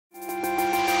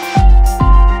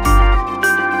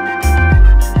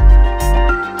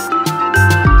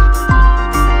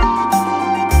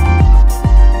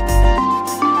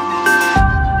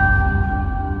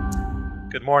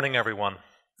morning, everyone.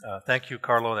 Thank you,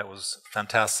 Carlo. That was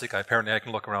fantastic. Apparently I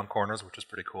can look around corners, which is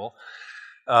pretty cool.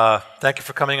 Thank you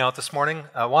for coming out this morning.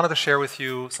 I wanted to share with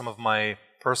you some of my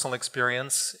personal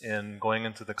experience in going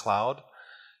into the cloud,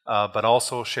 but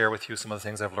also share with you some of the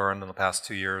things I've learned in the past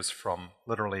 2 years from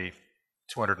literally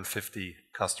 250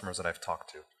 customers that I've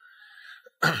talked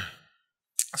to.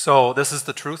 So this is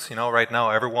the truth, right now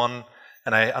everyone,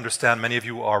 and I understand many of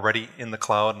you are already in the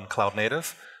cloud and cloud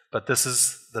native, but this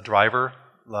is the driver.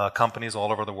 Companies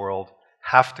all over the world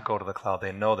have to go to the cloud.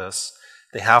 They know this.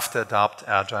 They have to adopt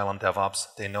Agile and DevOps.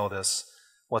 They know this.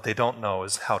 What they don't know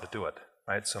is how to do it,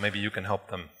 right? So maybe you can help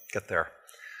them get there.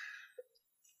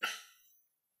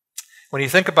 When you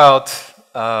think about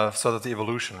sort of the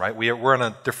evolution, right? We're in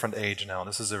a different age now.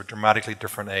 This is a dramatically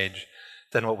different age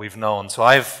than what we've known. So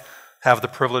I have the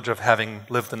privilege of having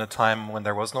lived in a time when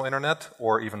there was no internet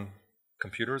or even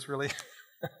computers, really.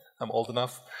 I'm old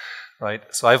enough. Right?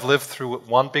 So I've lived through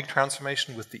one big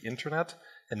transformation with the internet,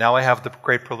 and now I have the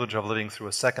great privilege of living through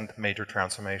a second major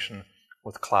transformation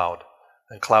with cloud.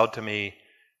 And cloud to me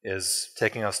is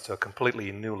taking us to a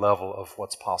completely new level of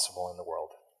what's possible in the world.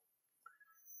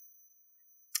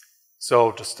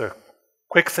 So just a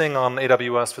quick thing on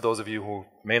AWS for those of you who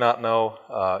may not know.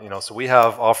 So we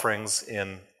have offerings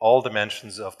in all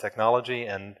dimensions of technology,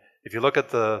 and if you look at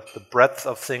the breadth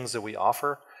of things that we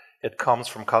offer, it comes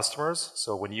from customers.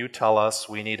 So when you tell us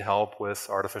we need help with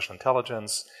artificial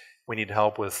intelligence, we need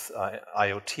help with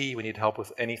IoT, we need help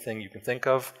with anything you can think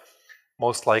of,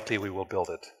 most likely we will build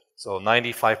it. So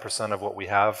 95% of what we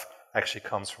have actually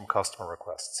comes from customer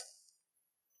requests.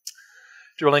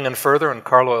 Drilling in further, and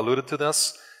Carlo alluded to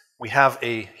this, we have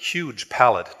a huge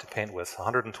palette to paint with,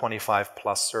 125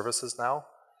 plus services now.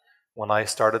 When I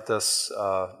started this,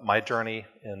 my journey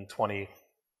in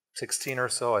 2016 or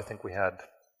so, I think we had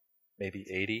maybe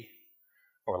 80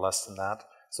 or less than that.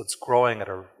 So it's growing at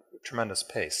a tremendous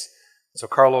pace. So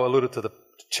Carlo alluded to the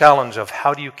challenge of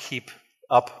how do you keep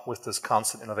up with this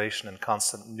constant innovation and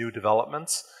constant new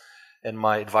developments. And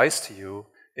my advice to you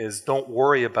is don't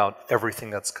worry about everything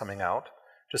that's coming out.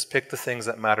 Just pick the things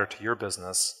that matter to your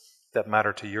business, that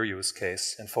matter to your use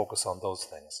case, and focus on those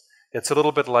things. It's a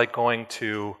little bit like going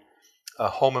to a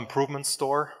home improvement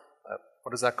store.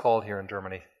 What is that called here in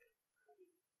Germany?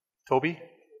 Toby?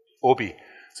 Obi.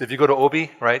 So if you go to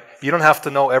Obi, right, you don't have to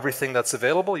know everything that's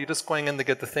available. You're just going in to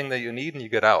get the thing that you need and you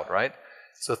get out, right?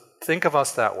 So think of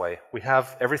us that way. We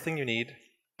have everything you need,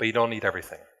 but you don't need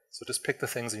everything. So just pick the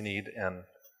things you need and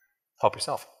help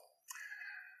yourself.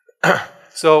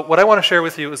 So what I want to share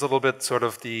with you is a little bit sort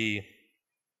of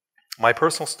my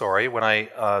personal story. When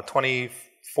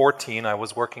 2014, I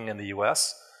was working in the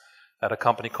US at a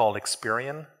company called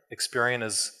Experian. Experian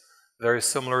is very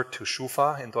similar to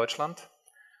Schufa in Deutschland.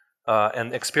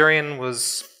 And Experian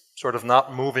was sort of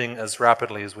not moving as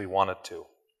rapidly as we wanted to.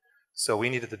 So we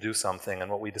needed to do something, and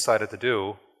what we decided to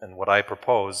do, and what I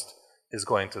proposed, is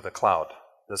going to the cloud.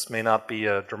 This may not be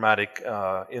a dramatic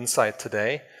insight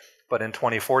today, but in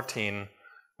 2014,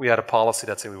 we had a policy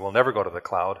that said we will never go to the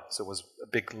cloud, so it was a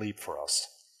big leap for us.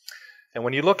 And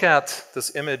when you look at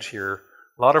this image here,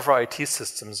 a lot of our IT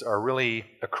systems are really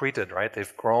accreted, right?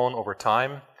 They've grown over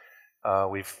time.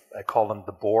 I call them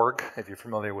the Borg, if you're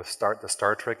familiar with the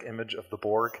Star Trek image of the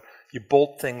Borg. You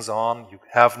bolt things on, you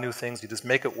have new things, you just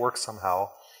make it work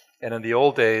somehow. And in the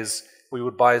old days, we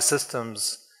would buy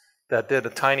systems that did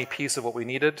a tiny piece of what we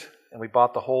needed, and we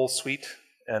bought the whole suite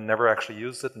and never actually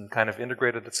used it and kind of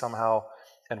integrated it somehow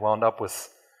and wound up with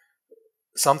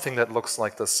something that looks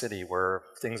like the city where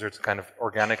things are kind of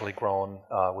organically grown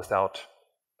without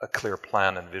a clear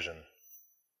plan and vision.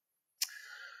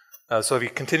 So if you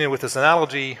continue with this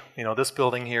analogy, this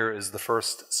building here is the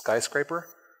first skyscraper.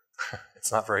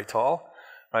 It's not very tall,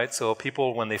 right? So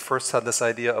people, when they first had this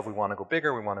idea of we want to go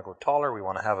bigger, we want to go taller, we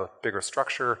want to have a bigger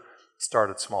structure,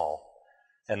 started small.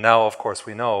 And now, of course,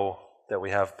 we know that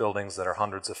we have buildings that are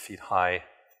hundreds of feet high,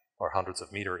 or hundreds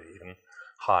of meters even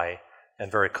high,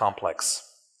 and very complex.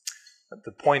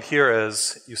 The point here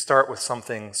is you start with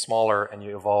something smaller and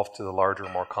you evolve to the larger,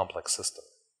 more complex system.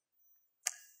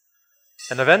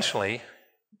 And eventually,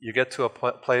 you get to a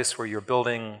place where you're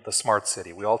building the smart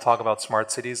city. We all talk about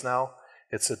smart cities now.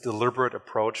 It's a deliberate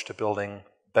approach to building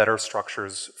better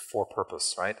structures for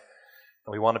purpose, right?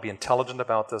 And we want to be intelligent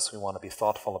about this. We want to be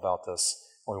thoughtful about this.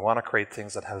 And we want to create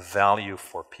things that have value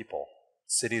for people.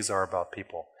 Cities are about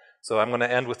people. So I'm going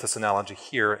to end with this analogy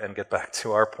here and get back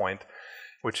to our point,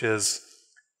 which is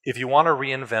if you want to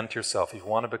reinvent yourself, if you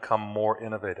want to become more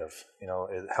innovative,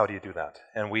 how do you do that?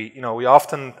 And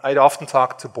I'd often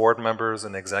talk to board members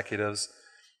and executives,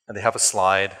 and they have a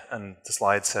slide, and the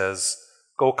slide says,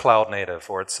 go cloud native,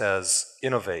 or it says,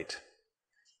 innovate.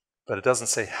 but it doesn't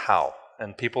say how.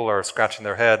 And people are scratching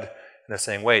their head and they're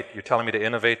saying, wait, you're telling me to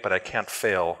innovate, but I can't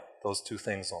fail. Those two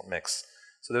things don't mix.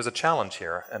 So there's a challenge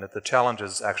here, and the challenge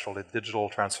is actually digital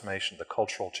transformation, the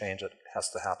cultural change that has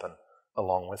to happen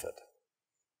along with it.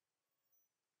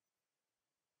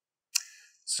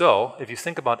 So if you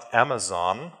think about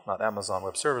Amazon, not Amazon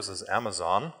Web Services,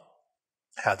 Amazon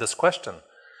had this question.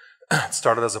 It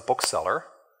started as a bookseller.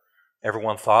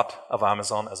 Everyone thought of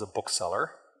Amazon as a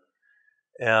bookseller.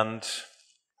 And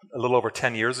a little over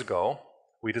 10 years ago,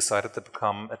 we decided to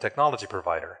become a technology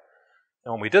provider.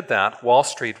 And when we did that, Wall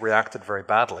Street reacted very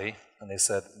badly, and they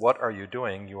said, what are you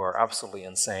doing? You are absolutely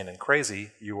insane and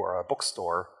crazy. You are a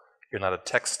bookstore. You're not a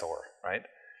tech store, right?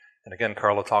 And again,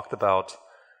 Carlo talked about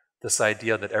this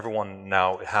idea that everyone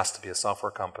now has to be a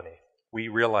software company. We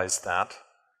realized that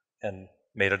and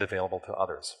made it available to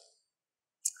others.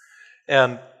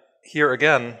 And here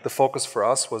again, the focus for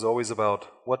us was always about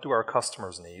what do our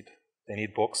customers need? They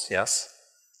need books, yes,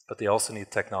 but they also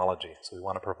need technology. So we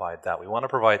want to provide that. We want to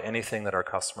provide anything that our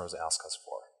customers ask us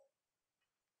for.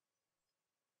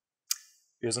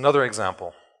 Here's another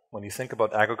example. When you think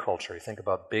about agriculture, you think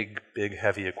about big,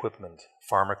 heavy equipment,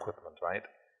 farm equipment, right?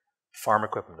 Farm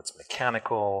equipment, it's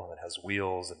mechanical, it has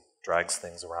wheels, it drags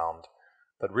things around.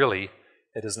 But really,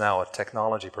 it is now a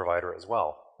technology provider as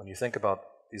well. When you think about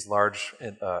these large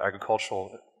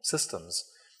agricultural systems,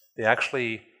 they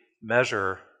actually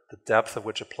measure the depth at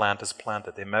which a plant is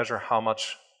planted. They measure how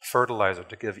much fertilizer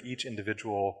to give each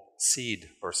individual seed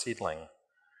or seedling.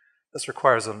 This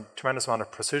requires a tremendous amount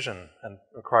of precision and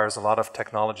requires a lot of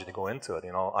technology to go into it.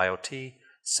 You know, IoT,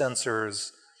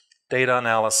 sensors, data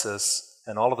analysis,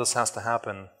 and all of this has to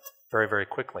happen very, very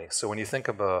quickly. So when you think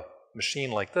of a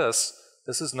machine like this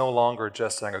is no longer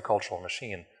just an agricultural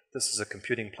machine. This is a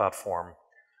computing platform,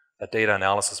 a data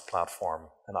analysis platform,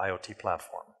 an IoT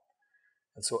platform.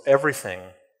 And so everything,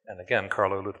 and again,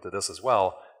 Carlo alluded to this as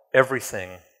well,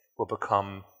 everything will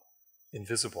become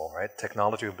invisible, right?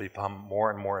 Technology will become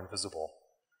more and more invisible.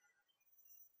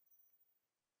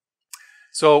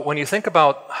 So when you think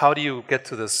about how do you get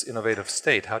to this innovative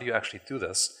state, how do you actually do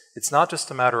this, it's not just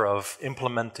a matter of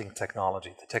implementing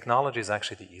technology. The technology is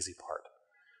actually the easy part.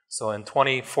 So in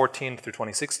 2014 through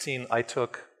 2016, I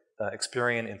took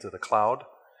Experian into the cloud,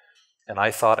 and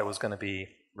I thought it was going to be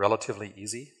relatively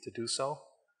easy to do so.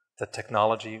 The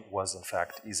technology was in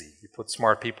fact easy. You put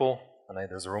smart people, and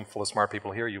there's a room full of smart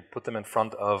people here, you put them in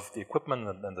front of the equipment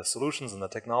and the solutions and the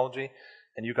technology,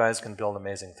 and you guys can build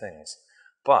amazing things.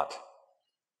 But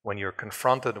when you're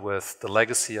confronted with the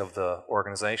legacy of the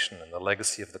organization and the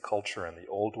legacy of the culture and the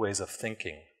old ways of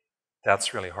thinking,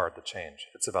 that's really hard to change.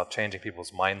 It's about changing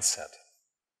people's mindset.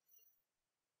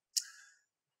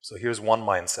 So here's one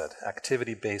mindset,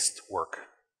 activity-based work.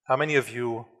 How many of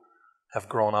you have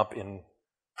grown up in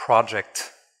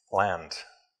project land?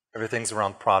 Everything's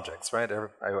around projects, right?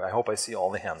 I hope I see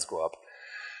all the hands go up.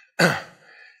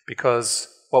 Because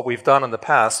what we've done in the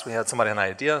past, we had somebody an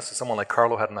idea, so someone like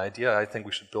Carlo had an idea, I think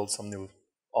we should build some new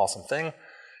awesome thing,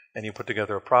 and you put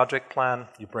together a project plan,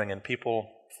 you bring in people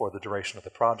for the duration of the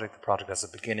project has a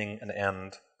beginning, an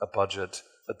end, a budget,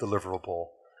 a deliverable,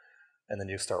 and then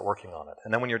you start working on it.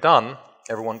 And then when you're done,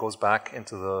 everyone goes back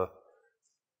into the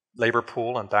labor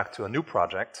pool and back to a new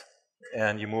project,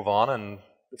 and you move on, and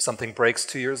if something breaks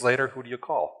 2 years later, who do you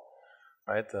call,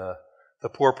 right? The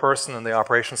poor person in the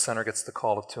operations center gets the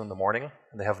call at 2 in the morning,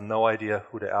 and they have no idea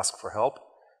who to ask for help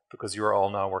because you're all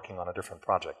now working on a different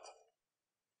project.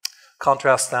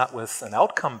 Contrast that with an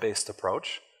outcome-based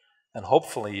approach, and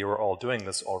hopefully you're all doing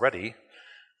this already,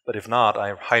 but if not,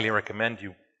 I highly recommend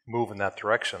you move in that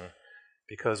direction,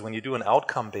 because when you do an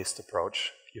outcome-based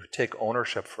approach, you take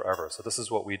ownership forever. So this is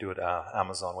what we do at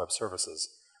Amazon Web Services.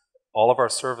 All of our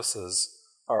services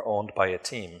are owned by a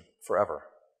team forever.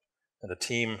 And the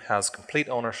team has complete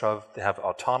ownership, they have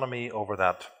autonomy over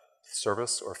that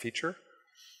service or feature.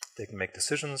 They can make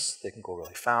decisions, they can go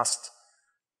really fast.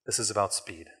 This is about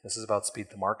speed. This is about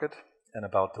speed to market and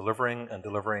about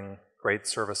delivering great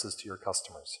services to your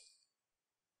customers.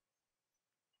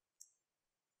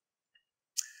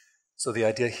 So the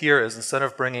idea here is instead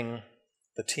of bringing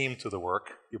the team to the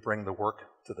work, you bring the work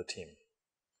to the team.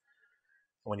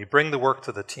 When you bring the work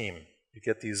to the team, you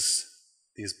get these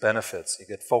benefits. You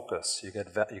get focus, you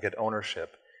get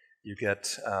ownership, you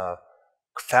get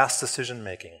fast decision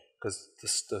making, because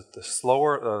the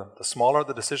smaller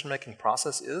the decision making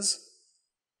process is,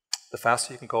 the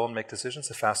faster you can go and make decisions,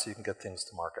 the faster you can get things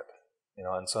to market. You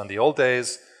know, and so in the old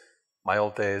days, my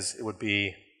old days, it would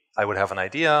be I would have an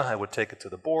idea, I would take it to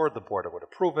the board would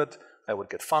approve it, I would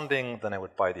get funding, then I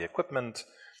would buy the equipment.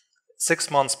 6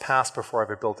 months passed before I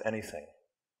ever built anything,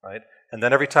 right? And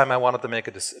then every time I wanted to make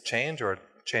a change or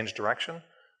change direction,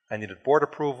 I needed board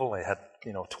approval. I had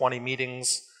 20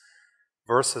 meetings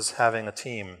versus having a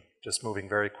team just moving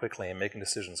very quickly and making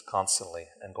decisions constantly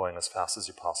and going as fast as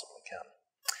you possibly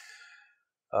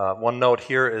can. One note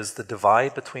here is the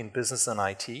divide between business and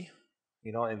IT.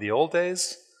 In the old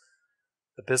days,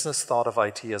 the business thought of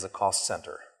IT as a cost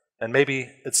center, and maybe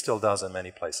it still does in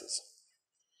many places.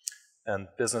 And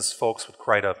business folks would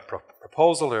write a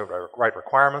proposal or write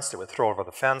requirements, they would throw over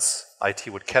the fence, IT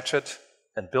would catch it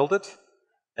and build it,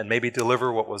 and maybe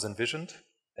deliver what was envisioned,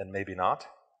 and maybe not.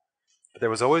 But there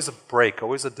was always a break,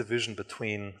 always a division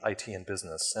between IT and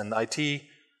business. And IT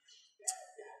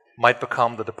might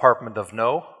become the department of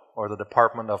no, or the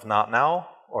department of not now,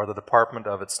 or the department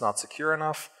of it's not secure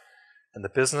enough. And the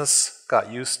business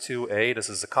got used to A, this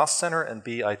is a cost center, and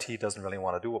B, IT doesn't really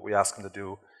want to do what we ask them to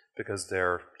do because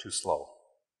they're too slow.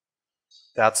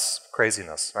 That's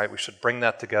craziness, right? We should bring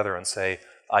that together and say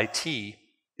IT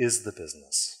is the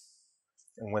business.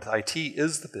 And with IT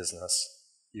is the business,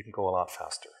 you can go a lot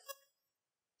faster.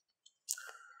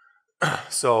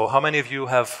 So how many of you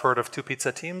have heard of 2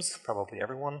 pizza teams? Probably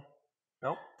everyone?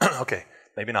 No? Okay,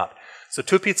 maybe not. So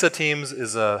 2 pizza teams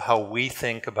is how we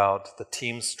think about the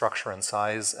team structure and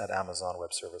size at Amazon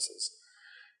Web Services.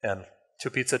 And 2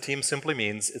 pizza team simply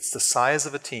means it's the size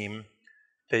of a team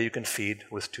that you can feed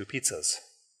with 2 pizzas.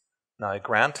 Now I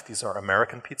grant these are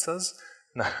American pizzas,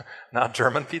 not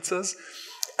German pizzas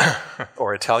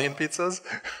or Italian pizzas.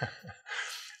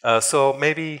 So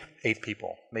maybe 8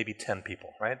 people, maybe 10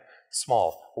 people, right?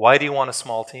 Small. Why do you want a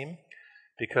small team?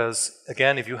 Because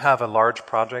again, if you have a large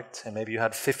project and maybe you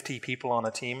had 50 people on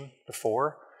a team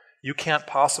before, you can't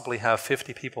possibly have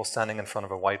 50 people standing in front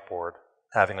of a whiteboard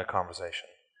having a conversation.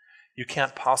 You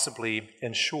can't possibly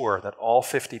ensure that all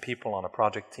 50 people on a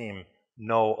project team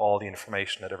know all the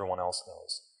information that everyone else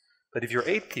knows. But if you're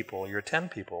 8 people, you're 10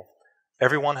 people,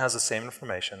 everyone has the same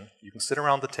information. You can sit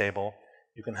around the table,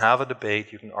 you can have a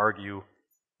debate, you can argue,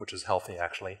 which is healthy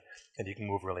actually, and you can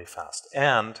move really fast.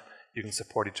 And you can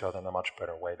support each other in a much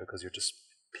better way because you're just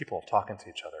people talking to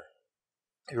each other.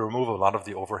 You remove a lot of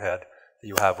the overhead that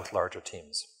you have with larger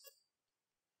teams.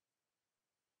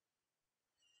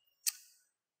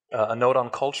 A note on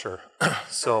culture.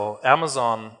 So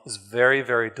Amazon is very,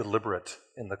 very deliberate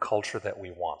in the culture that we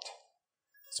want.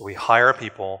 So we hire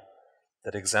people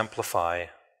that exemplify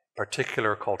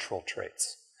particular cultural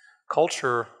traits.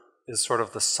 Culture is sort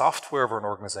of the software of an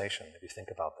organization, if you think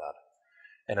about that.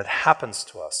 And it happens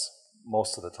to us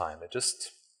most of the time.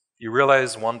 You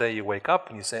realize one day you wake up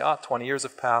and you say, 20 years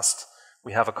have passed.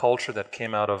 We have a culture that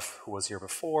came out of who was here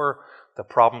before, the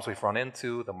problems we've run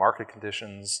into, the market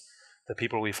conditions, the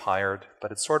people we've hired,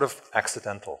 but it's sort of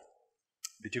accidental.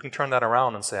 But you can turn that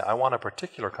around and say, I want a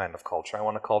particular kind of culture. I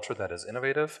want a culture that is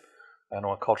innovative. I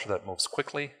want a culture that moves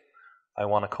quickly. I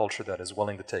want a culture that is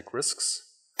willing to take risks.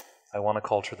 I want a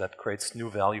culture that creates new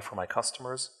value for my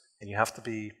customers. And you have to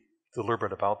be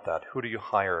deliberate about that. Who do you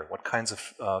hire? What kinds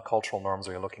of cultural norms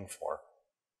are you looking for?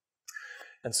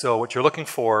 And so what you're looking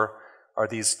for are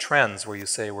these trends where you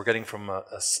say we're getting from an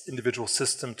individual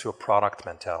system to a product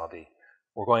mentality.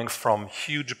 We're going from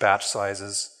huge batch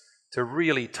sizes to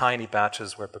really tiny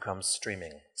batches where it becomes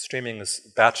streaming. Streaming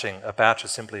is batching. A batch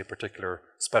is simply a particular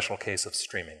special case of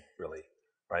streaming, really,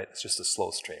 right? It's just a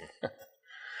slow stream.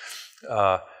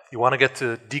 You want to get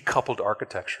to decoupled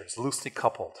architectures, loosely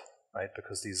coupled, right?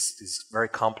 Because these very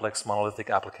complex monolithic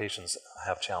applications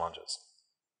have challenges.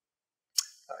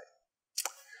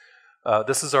 All right.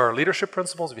 This is our leadership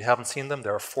principles. If you haven't seen them,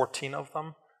 there are 14 of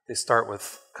them. They start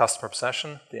with customer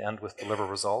obsession, they end with deliver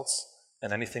results,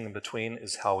 and anything in between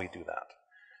is how we do that.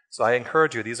 So I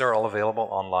encourage you, these are all available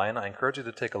online. I encourage you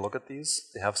to take a look at these.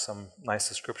 They have some nice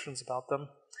descriptions about them.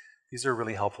 These are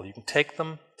really helpful. You can take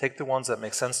them, take the ones that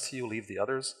make sense to you, leave the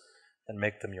others, and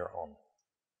make them your own.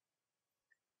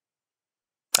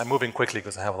 I'm moving quickly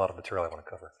because I have a lot of material I want to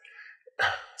cover.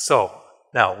 So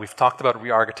now we've talked about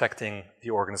re-architecting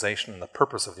the organization and the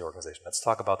purpose of the organization. Let's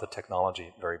talk about the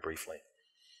technology very briefly.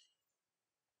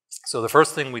 So the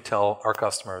first thing we tell our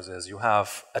customers is you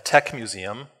have a tech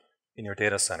museum in your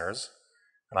data centers,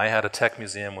 and I had a tech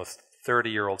museum with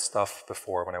 30-year-old stuff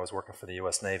before when I was working for the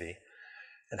US Navy.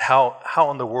 And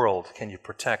how in the world can you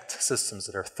protect systems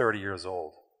that are 30 years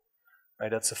old?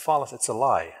 Right? It's a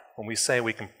lie. When we say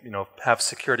we can have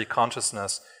security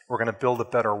consciousness, we're going to build a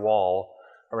better wall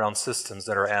around systems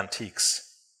that are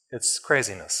antiques. It's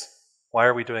craziness. Why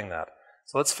are we doing that?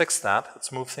 So let's fix that.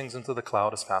 Let's move things into the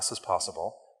cloud as fast as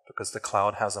possible, because the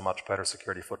cloud has a much better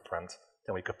security footprint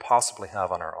than we could possibly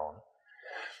have on our own.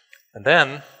 And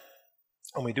then,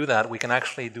 when we do that, we can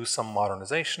actually do some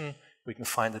modernization. we can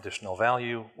find additional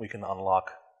value, we can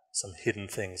unlock some hidden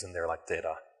things in there like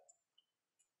data.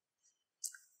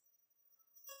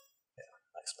 Yeah,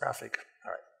 nice graphic.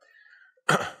 All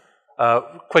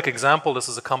right. Quick example, this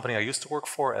is a company I used to work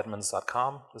for,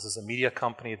 Edmunds.com. This is a media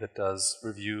company that does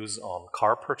reviews on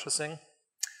car purchasing.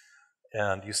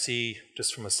 And you see,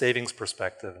 just from a savings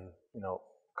perspective, and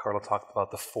Carla talked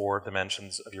about the 4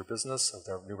 dimensions of your business, of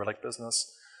their New Relic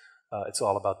business. It's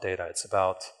all about data. It's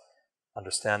about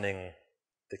understanding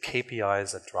the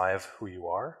KPIs that drive who you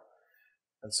are.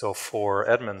 And so for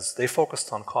Edmunds, they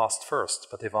focused on cost first,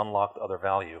 but they've unlocked other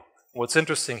value. What's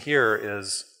interesting here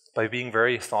is by being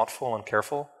very thoughtful and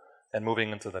careful and moving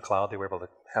into the cloud, they were able to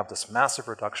have this massive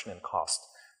reduction in cost.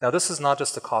 Now, this is not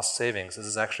just a cost savings. This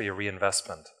is actually a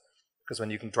reinvestment. Because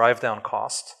when you can drive down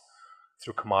cost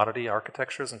through commodity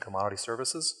architectures and commodity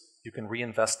services, you can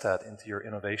reinvest that into your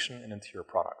innovation and into your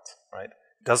product, right?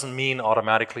 It doesn't mean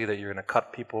automatically that you're going to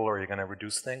cut people or you're going to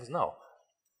reduce things. No.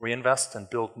 Reinvest and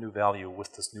build new value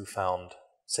with this newfound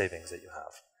savings that you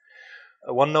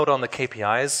have. One note on the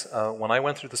KPIs. When I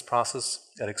went through this process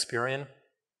at Experian,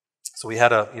 so we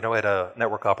had a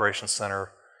network operations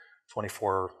center,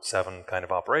 24/7 kind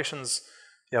of operations.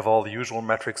 You have all the usual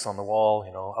metrics on the wall,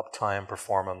 uptime,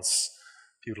 performance,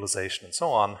 utilization, and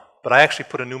so on. But I actually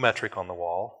put a new metric on the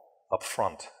wall up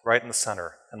front, right in the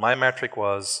center. And my metric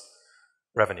was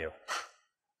revenue.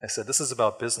 I said, this is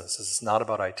about business. This is not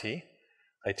about IT.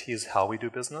 IT is how we do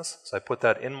business. So I put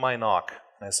that in my NOC.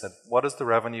 And I said, what is the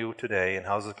revenue today and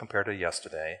how does it compare to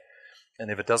yesterday? And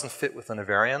if it doesn't fit within a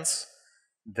variance,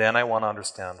 then I want to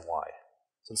understand why.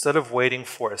 So instead of waiting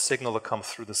for a signal to come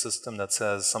through the system that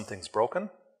says something's broken,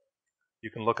 you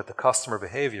can look at the customer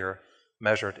behavior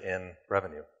measured in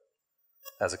revenue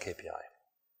as a KPI.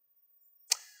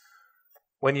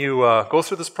 When you go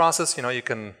through this process, you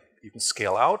can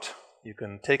scale out. You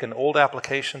can take an old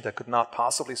application that could not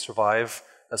possibly survive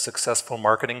a successful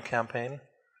marketing campaign.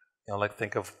 Like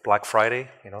think of Black Friday.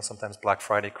 Sometimes Black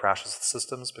Friday crashes the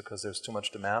systems because there's too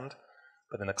much demand.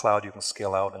 But in the cloud, you can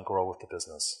scale out and grow with the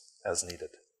business as needed.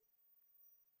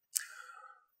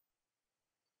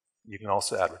 You can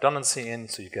also add redundancy in,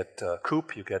 so you get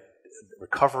COOP, you get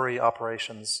recovery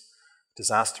operations,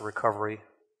 disaster recovery,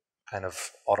 kind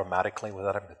of automatically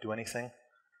without having to do anything.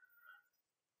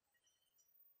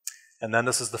 And then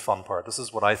this is the fun part. This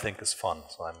is what I think is fun,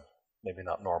 so I'm maybe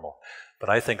not normal. But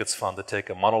I think it's fun to take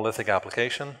a monolithic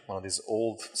application, one of these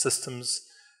old systems.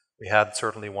 We had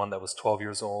certainly one that was 12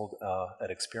 years old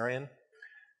at Experian,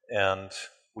 and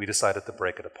we decided to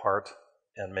break it apart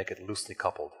and make it loosely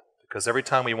coupled. Because every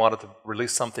time we wanted to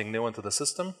release something new into the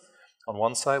system, on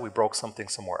one side we broke something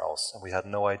somewhere else, and we had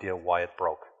no idea why it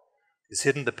broke. These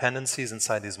hidden dependencies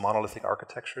inside these monolithic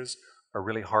architectures are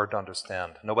really hard to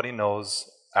understand. Nobody knows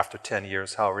after 10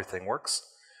 years how everything works,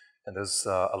 and there's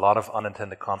a lot of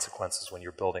unintended consequences when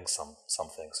you're building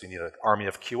something. So you need an army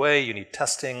of QA, you need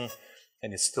testing,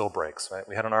 and it still breaks, right?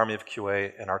 We had an army of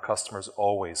QA, and our customers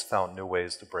always found new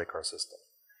ways to break our system.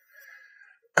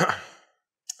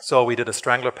 So we did a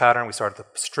strangler pattern. We started to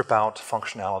strip out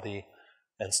functionality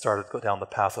and started to go down the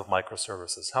path of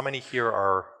microservices. How many here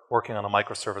are working on a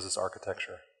microservices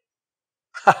architecture?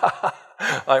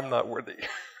 I'm not worthy.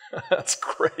 That's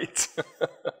great.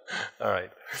 All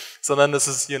right. So then this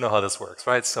is, how this works,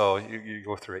 right? So you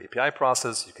go through an API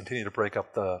process. You continue to break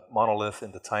up the monolith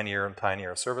into tinier and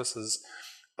tinier services.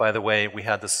 By the way, we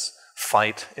had this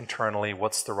fight internally.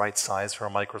 What's the right size for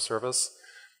a microservice?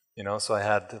 So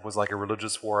it was like a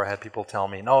religious war. I had people tell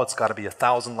me, no, it's got to be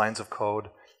 1,000 lines of code.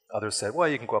 Others said, well,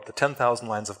 you can go up to 10,000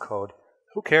 lines of code.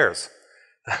 Who cares?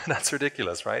 That's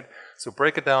ridiculous, right? So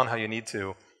break it down how you need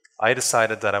to. I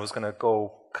decided that I was going to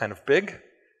go kind of big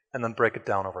and then break it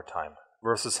down over time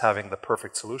versus having the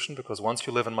perfect solution, because once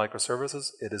you live in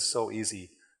microservices, it is so easy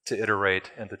to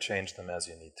iterate and to change them as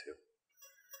you need to.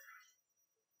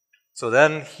 So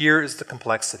then here is the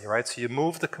complexity, right? So you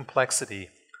move the complexity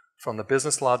from the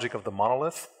business logic of the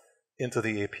monolith into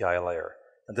the API layer.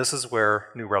 And this is where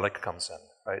New Relic comes in,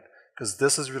 right? Because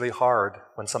this is really hard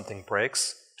when something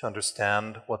breaks to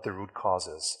understand what the root cause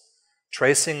is.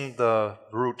 Tracing the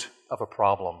root of a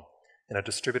problem in a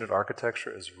distributed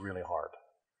architecture is really hard.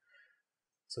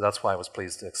 So that's why I was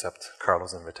pleased to accept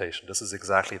Carlo's invitation. This is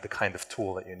exactly the kind of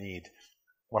tool that you need.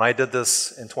 When I did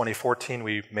this in 2014,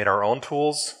 we made our own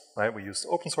tools, right? We used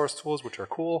open source tools, which are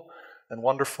cool and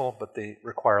wonderful, but they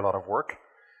require a lot of work.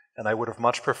 And I would have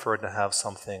much preferred to have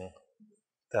something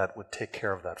that would take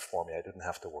care of that for me. I didn't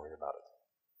have to worry about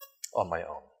it on my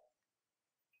own.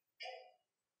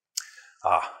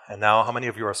 And now how many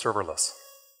of you are serverless?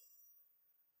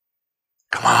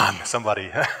 Come on,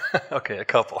 somebody. Okay, a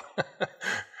couple.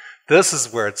 this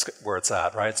is where it's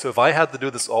at, right? So if I had to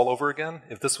do this all over again,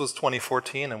 if this was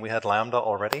 2014 and we had Lambda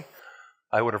already,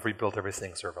 I would have rebuilt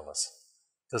everything serverless.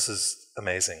 This is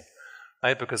amazing,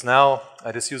 right? Because now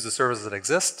I just use the services that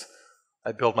exist.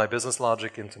 I build my business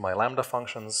logic into my Lambda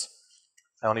functions.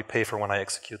 I only pay for when I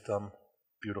execute them.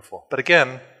 Beautiful. But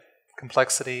again,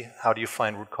 complexity, how do you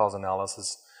find root cause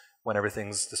analysis when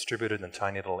everything's distributed in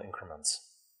tiny little increments?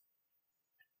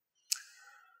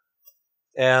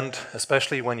 And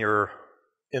especially when your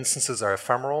instances are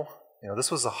ephemeral,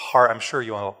 this was a hard, I'm sure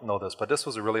you all know this, but this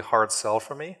was a really hard sell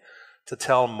for me to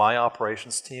tell my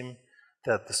operations team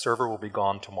that the server will be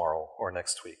gone tomorrow or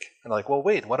next week. And they're like, well,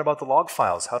 wait, what about the log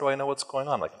files? How do I know what's going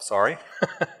on? I'm like, sorry,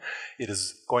 it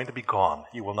is going to be gone.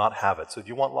 You will not have it. So if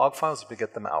you want log files, you have to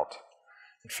get them out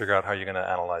and figure out how you're going to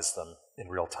analyze them in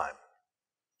real time.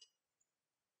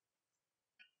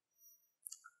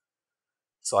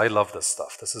 So I love this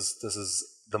stuff. This is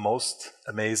the most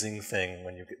amazing thing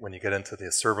when you get into the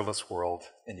serverless world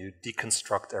and you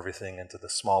deconstruct everything into the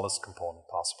smallest component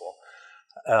possible.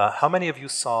 How many of you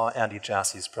saw Andy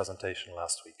Jassy's presentation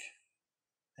last week?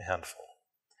 A handful.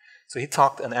 So he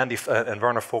talked, and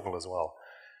Werner Vogel as well.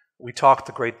 We talked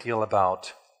a great deal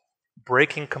about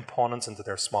breaking components into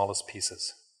their smallest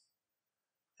pieces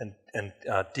and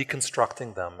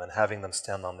deconstructing them and having them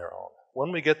stand on their own.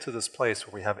 When we get to this place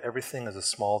where we have everything as a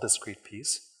small discrete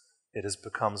piece, it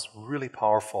becomes really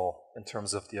powerful in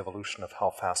terms of the evolution of how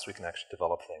fast we can actually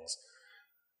develop things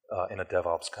in a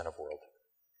DevOps kind of world.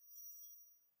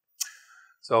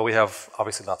 So we have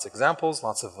obviously lots of examples,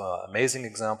 lots of amazing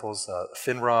examples.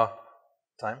 FINRA,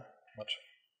 time? Much?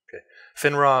 Okay.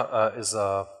 FINRA is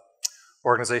an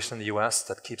organization in the US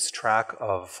that keeps track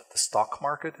of the stock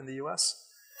market in the US.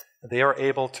 They are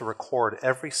able to record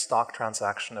every stock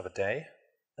transaction of a day,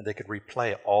 and they could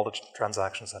replay all the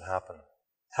transactions that happen.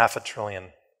 500 billion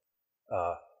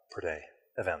per day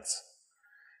events,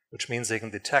 which means they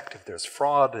can detect if there's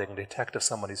fraud, they can detect if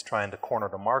somebody's trying to corner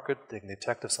the market, they can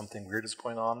detect if something weird is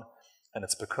going on, and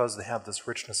it's because they have this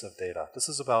richness of data. This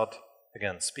is about,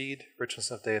 again, speed,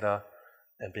 richness of data,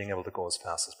 and being able to go as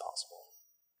fast as possible.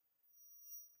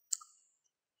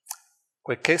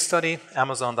 Quick case study,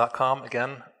 Amazon.com.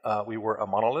 Again, we were a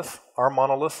monolith. Our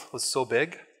monolith was so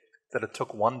big that it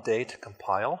took 1 day to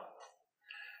compile.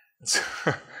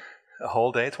 A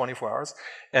whole day, 24 hours.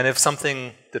 And if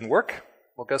something didn't work,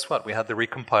 well, guess what? We had to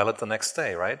recompile it the next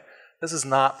day, right? This is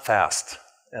not fast,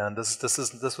 and this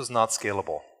was not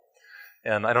scalable.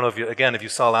 And I don't know if you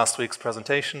saw last week's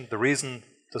presentation, the reason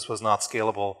this was not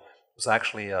scalable was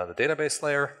actually the database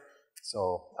layer.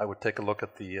 So I would take a look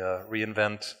at the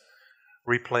reInvent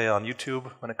replay on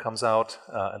YouTube when it comes out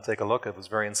and take a look. It was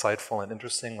very insightful and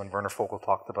interesting when Werner Vogel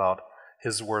talked about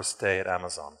his worst day at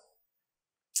Amazon.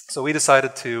 So we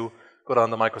decided to go down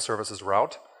the microservices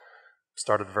route.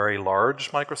 Started very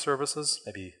large microservices,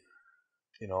 maybe,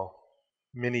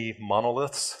 mini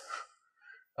monoliths.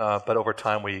 But over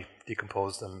time, we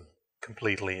decomposed them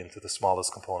completely into the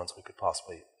smallest components we could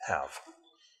possibly have.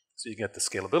 So you get the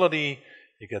scalability,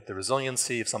 you get the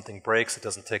resiliency. If something breaks, it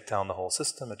doesn't take down the whole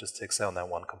system. It just takes down that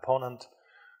one component.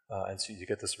 And so you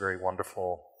get this very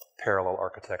wonderful parallel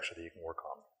architecture that you can work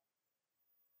on.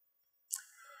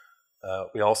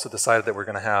 We also decided that we're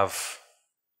going to have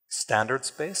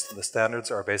standards-based. The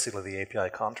standards are basically the API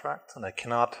contract, and I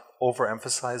cannot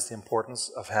overemphasize the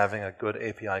importance of having a good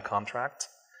API contract.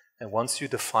 And once you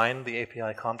define the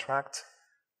API contract,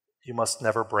 you must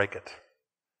never break it.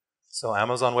 So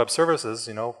Amazon Web Services,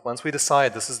 once we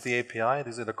decide this is the API,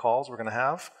 these are the calls we're going to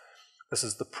have, this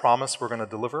is the promise we're going to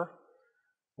deliver,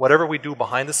 whatever we do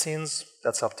behind the scenes,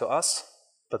 that's up to us,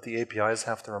 but the APIs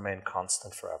have to remain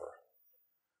constant forever.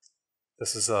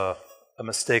 This is a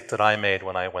mistake that I made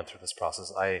when I went through this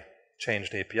process. I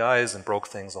changed APIs and broke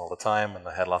things all the time, and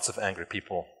I had lots of angry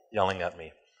people yelling at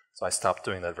me. So I stopped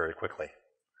doing that very quickly.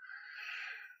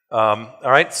 All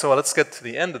right, so let's get to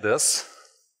the end of this.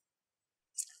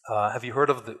 Have you heard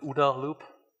of the OODA loop?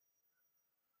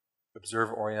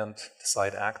 Observe, Orient,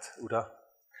 Decide, Act, OODA.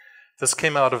 This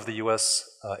came out of the US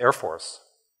Air Force.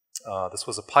 This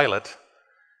was a pilot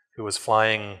who was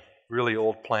flying really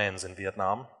old planes in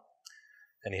Vietnam,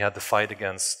 and he had to fight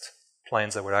against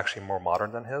planes that were actually more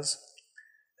modern than his.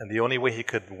 And the only way he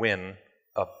could win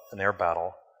an air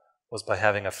battle was by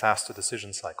having a faster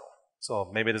decision cycle.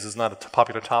 So maybe this is not a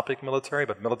popular topic, military,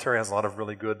 but military has a lot of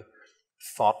really good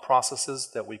thought processes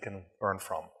that we can learn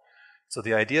from. So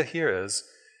the idea here is,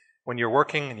 when you're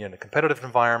working in a competitive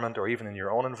environment or even in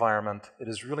your own environment, it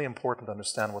is really important to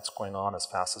understand what's going on as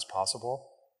fast as possible.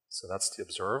 So that's the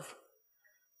observe.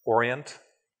 Orient,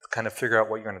 kind of figure out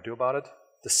what you're going to do about it.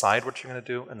 Decide what you're going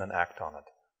to do, and then act on it.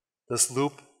 This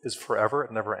loop is forever,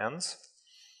 it never ends.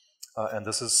 And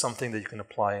this is something that you can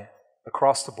apply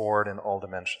across the board in all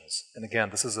dimensions. And again,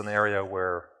 this is an area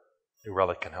where New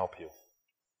Relic can help you.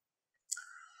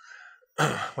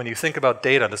 When you think about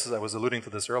data, I was alluding to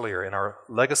this earlier, in our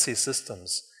legacy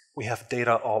systems, we have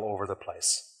data all over the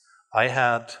place. I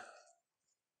had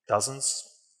dozens,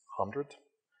 100,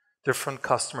 different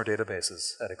customer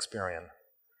databases at Experian.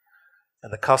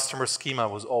 And the customer schema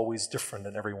was always different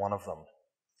in every one of them.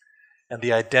 And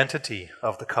the identity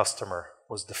of the customer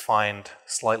was defined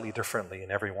slightly differently in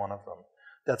every one of them.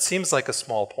 That seems like a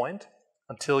small point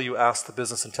until you ask the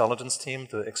business intelligence team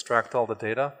to extract all the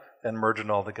data and merge it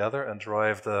all together and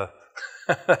drive the...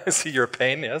 I see your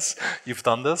pain, yes? You've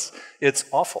done this. It's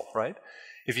awful, right?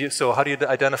 So how do you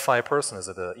identify a person? Is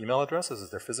it an email address? Is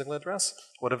it their physical address?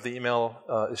 What if the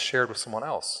email is shared with someone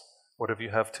else? What if you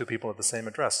have two people at the same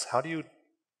address? How do you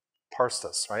parse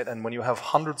this, right? And when you have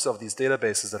hundreds of these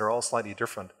databases that are all slightly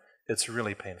different, it's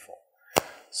really painful.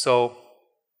 So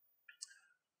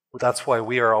that's why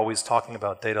we are always talking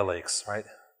about data lakes, right?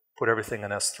 Put everything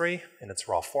in S3 in its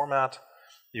raw format.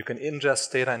 You can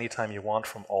ingest data anytime you want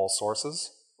from all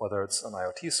sources, whether it's an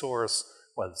IoT source,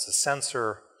 whether it's a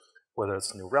sensor, whether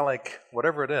it's New Relic,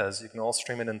 whatever it is, you can all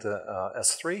stream it into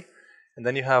S3. And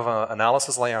then you have an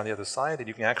analysis layer on the other side, and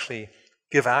you can actually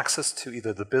give access to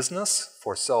either the business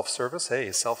for self-service.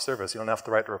 Hey, self-service, you don't have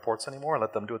to write the reports anymore,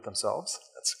 let them do it themselves.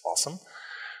 That's awesome.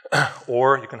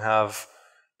 Or you can have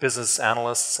business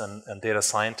analysts and data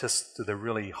scientists do the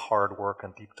really hard work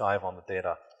and deep dive on the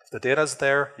data. If the data is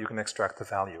there, you can extract the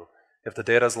value. If the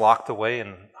data is locked away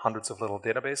in hundreds of little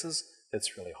databases,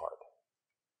 it's really hard.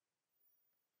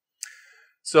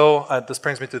 So this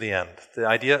brings me to the end. The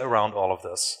idea around all of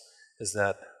this is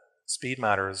that speed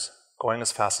matters, going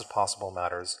as fast as possible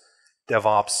matters,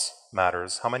 DevOps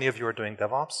matters. How many of you are doing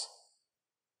DevOps?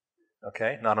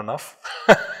 Okay, not enough.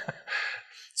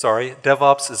 Sorry,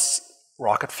 DevOps is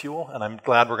rocket fuel, and I'm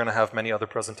glad we're going to have many other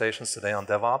presentations today on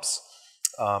DevOps.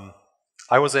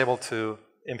 I was able to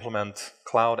implement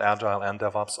Cloud, Agile, and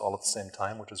DevOps all at the same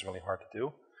time, which is really hard to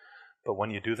do. But when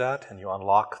you do that and you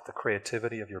unlock the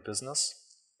creativity of your business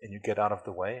and you get out of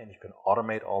the way and you can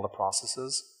automate all the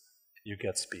processes, you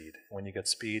get speed. When you get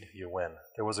speed, you win.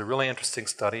 There was a really interesting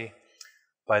study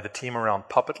by the team around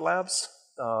Puppet Labs.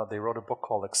 They wrote a book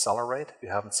called Accelerate. If you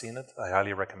haven't seen it, I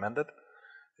highly recommend it.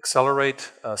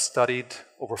 Accelerate studied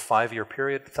over a 5-year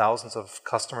period thousands of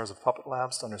customers of Puppet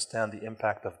Labs to understand the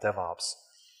impact of DevOps.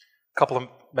 A couple of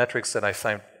metrics that I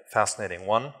find fascinating.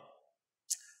 One,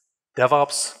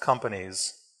 DevOps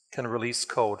companies can release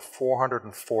code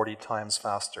 440 times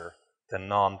faster than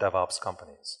non-DevOps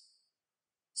companies.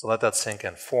 So let that sink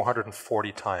in,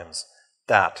 440 times.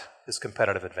 That is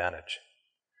competitive advantage.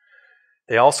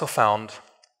 They also found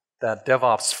that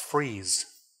DevOps frees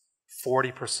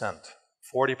 40%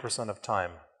 of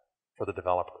time for the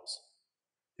developers.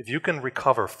 If you can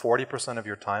recover 40% of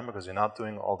your time because you're not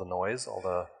doing all the noise, all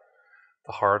the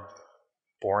hard,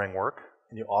 boring work,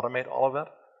 and you automate all of it,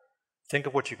 think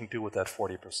of what you can do with that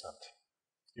 40%.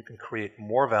 You can create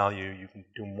more value, you can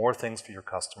do more things for your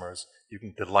customers, you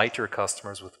can delight your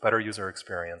customers with better user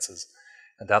experiences,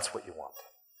 and that's what you want.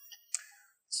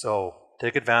 So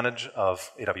take advantage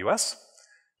of AWS,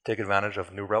 take advantage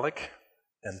of New Relic,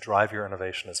 and drive your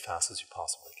innovation as fast as you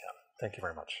possibly can. Thank you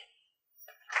very much.